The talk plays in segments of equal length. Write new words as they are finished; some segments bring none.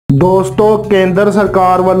दोस्तों केंद्र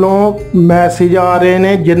सरकार वालों मैसेज आ रहे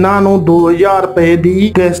ने जिन्होंने 2000 रुपए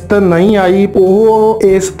की किस्त नहीं आई वो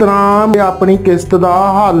इस तरह अपनी किस्त का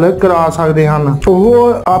हल करा सकते हैं। वो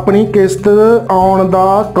अपनी किस्त आने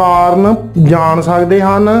का कारण जान सकते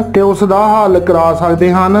हैं ते उसका हल करा सकते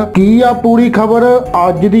हैं। की आ पूरी खबर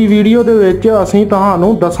अज की वीडियो दे विच असीं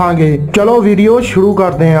तुहानूं दसांगे। चलो वीडियो शुरू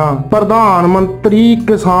करते हैं। प्रधानमंत्री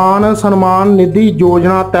किसान सन्मान निधि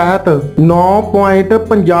योजना तहत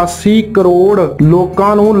 9.85 करोड़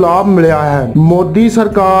लोगों को लाभ मिला है। मोदी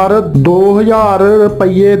सरकार 2000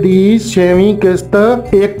 रुपये की 6वीं किस्त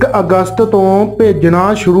 1 अगस्त तो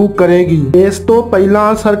भेजना शुरू करेगी। इस तो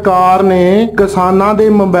पहला सरकार ने किसानां दे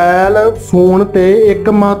मोबाइल फोन ते एक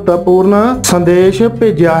महत्वपूर्ण संदेश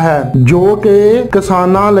भेजा है जो कि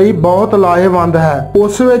किसानां लई बहुत लाहेवंद है।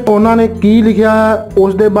 उस विच उन्हां ने की लिखिया है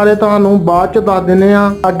उस दे बारे तुहानूं बाद च दस दिंदे आ।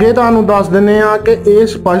 अगे तुहानूं दस दिंदे आ कि यह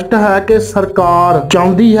स्पष्ट है कि सरकार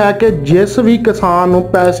चाहती है कि जिस भी किसान नूं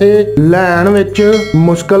पैसे लैण विच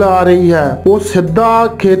मुश्किल आ रही है वो सीधा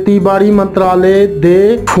खेतीबाड़ी मंत्रालय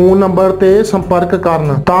दे फोन नंबर ते संपर्क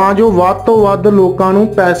करन तां जो वध तो वध लोकां नूं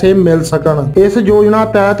पैसे मिल सकन। इस योजना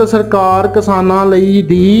तहत सरकार किसानां लई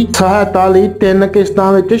दी सहायता लई 3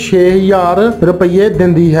 किस्तां विच 6000 रुपये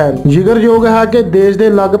दिंदी है। जिक्रयोग है कि देश दे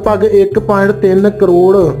लगभग 1.3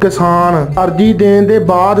 करोड़ किसान अर्जी देने दे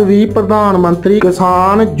बाद भी प्रधानमंत्री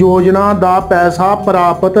किसान योजना दा पैसा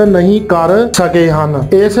प्राप्त नहीं कर सके हन।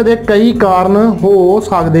 इस दे कई कारण हो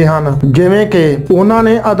सकते हैं जिवें कि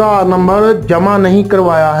उन्होंने आधार नंबर जमा नहीं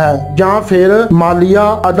करवाया है जां फिर मालिया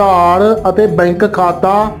आधार अते बैंक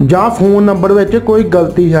खाता जां फोन नंबर विच कोई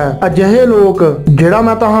गलती है। अजिहे लोग जिहड़ा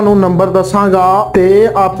मैं तुहानूं नंबर दसांगा ते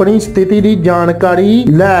अपनी स्थिति की जानकारी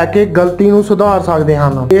लैके गलती नूं सुधार सकते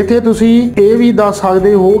हैं। इत्थे तुसीं ये भी दस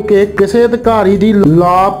सकते हो कि किसी अधिकारी की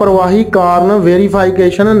लापरवाही कारण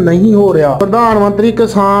वेरीफिकेशन नहीं हो रहा। प्रधानमंत्री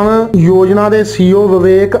किसान योजना के सीओ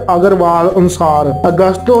विवेक अग्रवाल अनुसार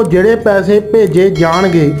अगस्त तो जिहड़े पैसे भेजे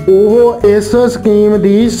जाणगे वो इस स्कीम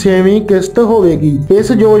की 6वीं किस्त होवेगी।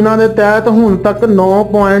 इस योजना के तहत हुण तक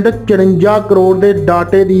 9.54 करोड़ के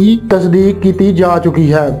डाटे की तस्दीक की जा चुकी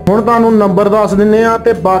है। हुण तुहानूं नंबर दस दिंदे आ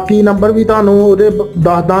ते बाकी नंबर भी तुहानूं ओहदे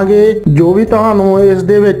दस दांगे। जो भी तुहानूं इस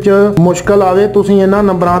दे विच मुश्किल आवे तुसीं इन्हां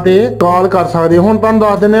नंबरां ते कॉल कर सकदे हो। हुण तुहानूं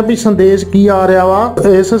दस दिंदे आ भी संदेश की आ रहा वा।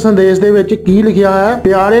 इस संदेश दे विच की लिखिया है,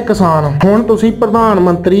 प्यारे किसान हुण तुसीं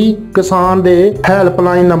प्रधानमंत्री किसान दे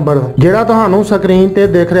हेल्पलाइन नंबर जिहड़ा तुहानूं स्क्रीन ते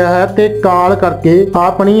दिख रहा है ते कॉल करके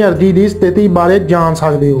अपनी अर्जी की स्थिति बारे जान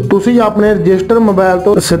सकते हो। तुसीं अपने रजिस्टर मोबाइल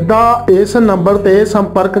तो सीधा इस नंबर ते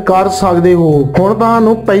संपर्क कर सकते हो। हुण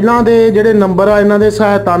तुहानूं पहिलां दे जिहड़े नंबर आ इन्हां दे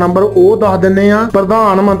सहायता नंबर ਉਹ ਦੱਸ ਦਿੰਨੇ ਆ।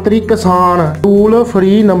 प्रधानमंत्री किसान टूल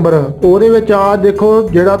फ्री नंबर ਉਹਦੇ ਵਿੱਚ ਆ देखो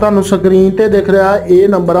ਜਿਹੜਾ ਤੁਹਾਨੂੰ ਸਕਰੀਨ ਤੇ ਦਿਖ ਰਿਹਾ ਇਹ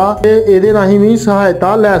ਨੰਬਰ ਆ ਤੇ ਇਹਦੇ ਰਾਹੀਂ ਵੀ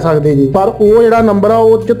ਸਹਾਇਤਾ ਲੈ ਸਕਦੇ ਜੀ। ਪਰ ਉਹ ਜਿਹੜਾ ਨੰਬਰ ਆ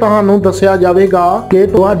ਉਹ ਚ ਤੁਹਾਨੂੰ ਦੱਸਿਆ ਜਾਵੇਗਾ ਕਿ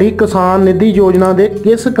ਤੁਹਾਡੀ ਕਿਸਾਨ ਨਿਧੀ ਯੋਜਨਾ ਦੇ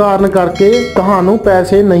ਕਿਸ ਕਾਰਨ ਕਰਕੇ ਤੁਹਾਨੂੰ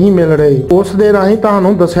ਪੈਸੇ ਨਹੀਂ ਮਿਲ ਰਹੇ ਉਸ ਦੇ ਰਾਹੀਂ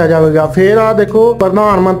ਤੁਹਾਨੂੰ ਦੱਸਿਆ ਜਾਵੇਗਾ। ਫਿਰ ਆ ਦੇਖੋ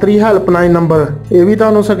ਪ੍ਰਧਾਨ ਮੰਤਰੀ ਹੈਲਪਲਾਈਨ ਨੰਬਰ ਇਹ ਵੀ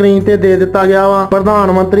ਤੁਹਾਨੂੰ ਸਕਰੀਨ ਤੇ ਦੇ ਦਿੱਤਾ ਗਿਆ ਵਾ।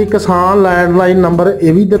 ਪ੍ਰਧਾਨ ਮੰਤਰੀ ਕਿਸਾਨ ਲੈਂਡਲਾਈਨ ਨੰਬਰ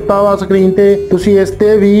ਇਹ ਵੀ ਦਿੱਤਾ ਵਾ ਸਕਰੀਨ ਤੇ। ਤੁਸੀਂ ਇਸ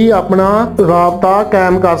ਤੇ ਵੀ अपना राबता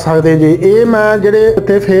कायम कर सकते जी। ये मैं जेडे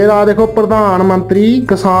इत्थे फिर आ देखो प्रधान मंत्री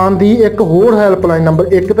किसान दी एक होर हेल्पलाइन नंबर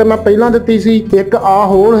एक तो मैं पहला दित्ती सी एक आ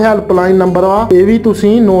होर हेल्पलाइन नंबर आ ये भी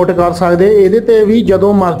तुसीं नोट कर सकते। इहदे ते भी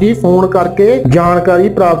जदों मर्जी फोन करके जानकारी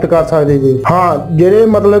प्राप्त कर सकते जी। हाँ जेडे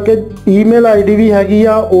मतलब कि ईमेल आईडी भी हैगी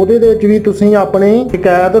आ ओहदे दे विच भी तुसीं अपनी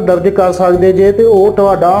शिकायत दर्ज कर सकते जे ते ओह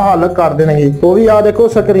तुहाडा हल कर देणगे। ओह भी आ देखो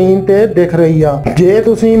स्क्रीन ते दिख रही आ। जे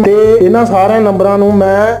तुसीं ते इन्हां सारे नंबरां नूं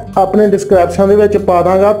मैं अपने डिस्क्रिप्शन दे विच पा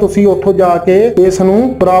दांगा तुसीं उत्थों जाके इस नूं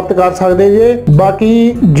प्राप्त कर सकदे जे।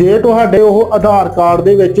 बाकी जे तुहाडे ओह आधार कार्ड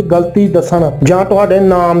दे विच गलती दसन जां तुहाडे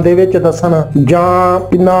नाम दे विच दसन जां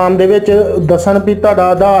नाम दे विच दसन भी तुहाडा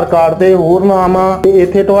आधार कार्ड ते होर नाम आ ते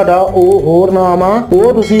इत्थे तुहाडा ओह होर नाम आ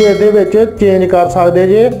ओह तुसीं इहदे विच चेंज कर सकदे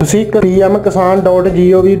जे। तुसीं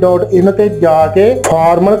pmkisan.gov.in ते जाके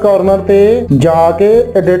फार्मर कॉर्नर ते जाके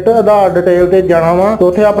एडिट आधार डिटेल ते जाना वा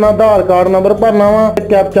उत्थे अपना आधार कार्ड नंबर भरना वा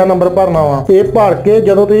कैप्चा नंबर भरना वा। ये भर के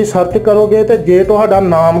जदों तुसीं सर्च करोगे ते जे तुहाडा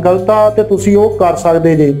नाम गलत आ ते तुसीं ओह कर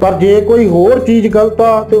सकदे जे। पर जे कोई होर चीज गलत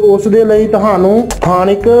आ ते उस दे लई तुहानूं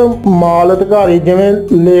स्थानिक माल अधिकारी जिवें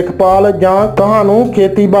लेखपाल जां तुहानूं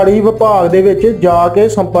खेतीबाड़ी विभाग दे विच जाके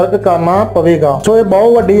संपर्क करना पवेगा। सो ये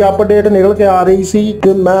बहुत वड्डी अपडेट निकल के आ रही सी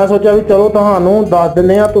ते मैं सोचा भी चलो तुहानूं दस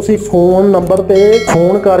दिंदे आ। तुसीं फोन नंबर ते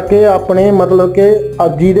फोन करके अपने मतलब कि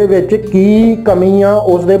अर्जी दे विच की कमी आ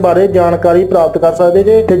उस दे बारे जानकारी प्राप्त कर सकदे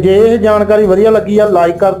जे। ते जे ਇਹ ਜਾਣਕਾਰੀ ਵਧੀਆ ਲੱਗੀ ਆ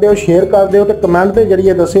ਲਾਈਕ ਕਰ ਦਿਓ ਸ਼ੇਅਰ ਕਰ ਦਿਓ ਤੇ ਕਮੈਂਟ ਦੇ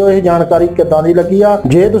ਜਰੀਏ ਦੱਸਿਓ ਇਹ ਜਾਣਕਾਰੀ ਕਿੱਦਾਂ ਦੀ ਲੱਗੀ ਆ।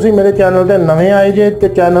 ਜੇ ਤੁਸੀਂ ਮੇਰੇ ਚੈਨਲ ਤੇ ਨਵੇਂ ਆਏ ਜੇ ਤੇ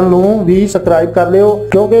ਚੈਨਲ ਨੂੰ ਵੀ ਸਬਸਕ੍ਰਾਈਬ ਕਰ ਲਿਓ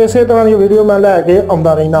ਕਿਉਂਕਿ ਇਸੇ ਤਰ੍ਹਾਂ ਦੀ ਵੀਡੀਓ ਮੈਂ ਲੈ ਕੇ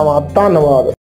ਆਉਂਦਾ ਰਹਿਣਾ ਵਾ। ਧੰਨਵਾਦ।